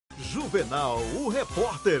Juvenal, o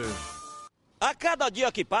repórter. A cada dia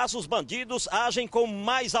que passa, os bandidos agem com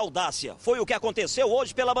mais audácia. Foi o que aconteceu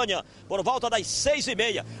hoje pela manhã, por volta das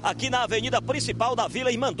 6h30, aqui na avenida principal da Vila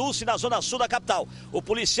Irmã Dulce, na zona sul da capital. O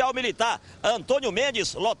policial militar Antônio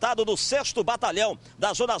Mendes, lotado do 6º Batalhão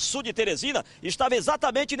da zona sul de Teresina, estava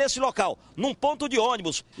exatamente nesse local, num ponto de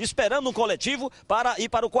ônibus, esperando um coletivo para ir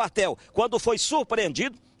para o quartel, quando foi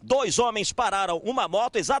surpreendido. 2 homens pararam uma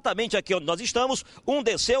moto exatamente aqui onde nós estamos, um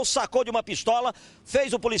desceu, sacou de uma pistola,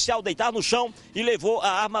 fez o policial deitar no chão e levou a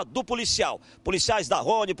arma do policial. Policiais da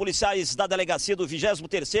Rony, policiais da delegacia do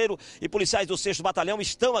 23º e policiais do 6º Batalhão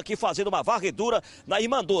estão aqui fazendo uma varredura na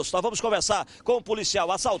Irmã Dulce. Nós vamos conversar com o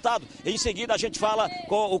policial assaltado e em seguida a gente fala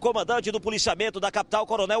com o comandante do policiamento da capital,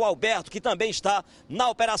 Coronel Alberto, que também está na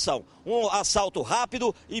operação. Um assalto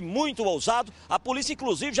rápido e muito ousado. A polícia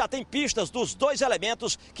inclusive já tem pistas dos 2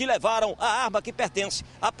 elementos que levaram a arma que pertence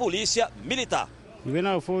à Polícia Militar.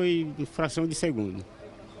 Juvenal, foi em fração de segundo.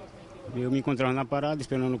 Eu me encontrava na parada,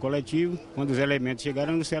 esperando o coletivo. Quando os elementos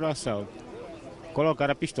chegaram, anunciaram o assalto.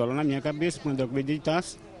 Colocaram a pistola na minha cabeça, quando eu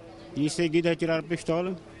acreditasse, e em seguida retiraram a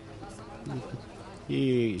pistola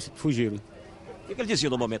e fugiram. O que ele dizia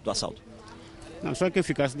no momento do assalto? Não, só que eu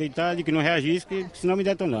ficasse deitado e que não reagisse, que senão me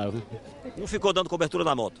detonava. Um ficou dando cobertura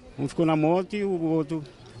na moto? Um ficou na moto e o outro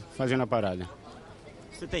fazendo a parada.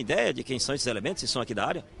 Você tem ideia de quem são esses elementos, se são aqui da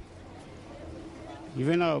área?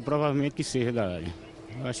 Juvenal, provavelmente que seja da área.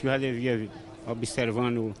 Eu acho que eu já devia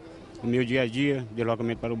observando o meu dia a dia,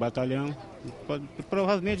 deslocamento para o batalhão,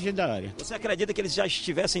 provavelmente seja da área. Você acredita que eles já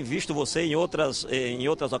estivessem visto você em outras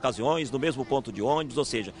ocasiões, no mesmo ponto de ônibus, ou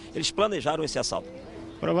seja, eles planejaram esse assalto?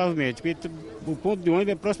 Provavelmente, porque o ponto de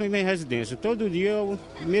ônibus é próximo à minha residência, todo dia é o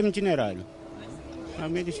mesmo itinerário.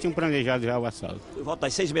 Realmente eles tinham planejado já o assalto. Por volta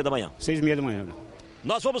das 6h30 da manhã? 6h30 da manhã.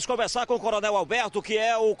 Nós vamos conversar com o Coronel Alberto, que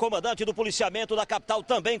é o comandante do policiamento da capital,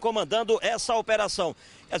 também comandando essa operação.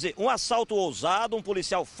 Quer dizer, um assalto ousado, um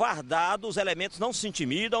policial fardado, os elementos não se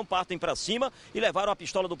intimidam, partem para cima e levaram a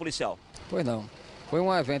pistola do policial. Pois não. Foi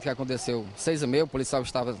um evento que aconteceu 6h30, o policial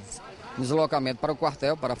estava no deslocamento para o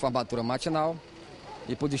quartel, para a formatura matinal.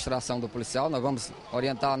 E por distração do policial, nós vamos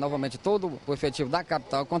orientar novamente todo o efetivo da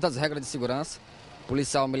capital quanto às regras de segurança. O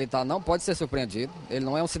policial militar não pode ser surpreendido, ele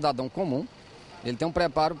não é um cidadão comum. Ele tem um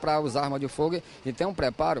preparo para usar arma de fogo e tem um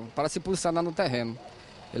preparo para se posicionar no terreno.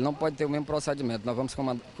 Ele não pode ter o mesmo procedimento. Nós vamos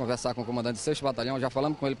conversar com o comandante do 6º Batalhão, já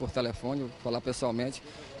falamos com ele por telefone, falar pessoalmente,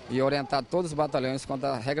 e orientar todos os batalhões quanto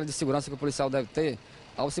à regra de segurança que o policial deve ter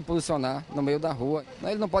ao se posicionar no meio da rua.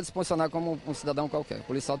 Ele não pode se posicionar como um cidadão qualquer. O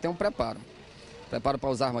policial tem um preparo. Preparo para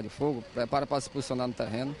usar arma de fogo, preparo para se posicionar no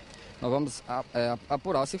terreno. Nós vamos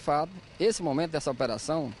apurar esse fato. Esse momento dessa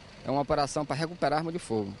operação é uma operação para recuperar arma de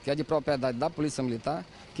fogo, que é de propriedade da Polícia Militar,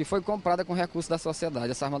 que foi comprada com recursos da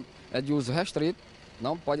sociedade. Essa arma é de uso restrito,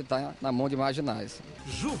 não pode estar na mão de marginais.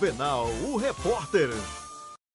 Juvenal, o repórter.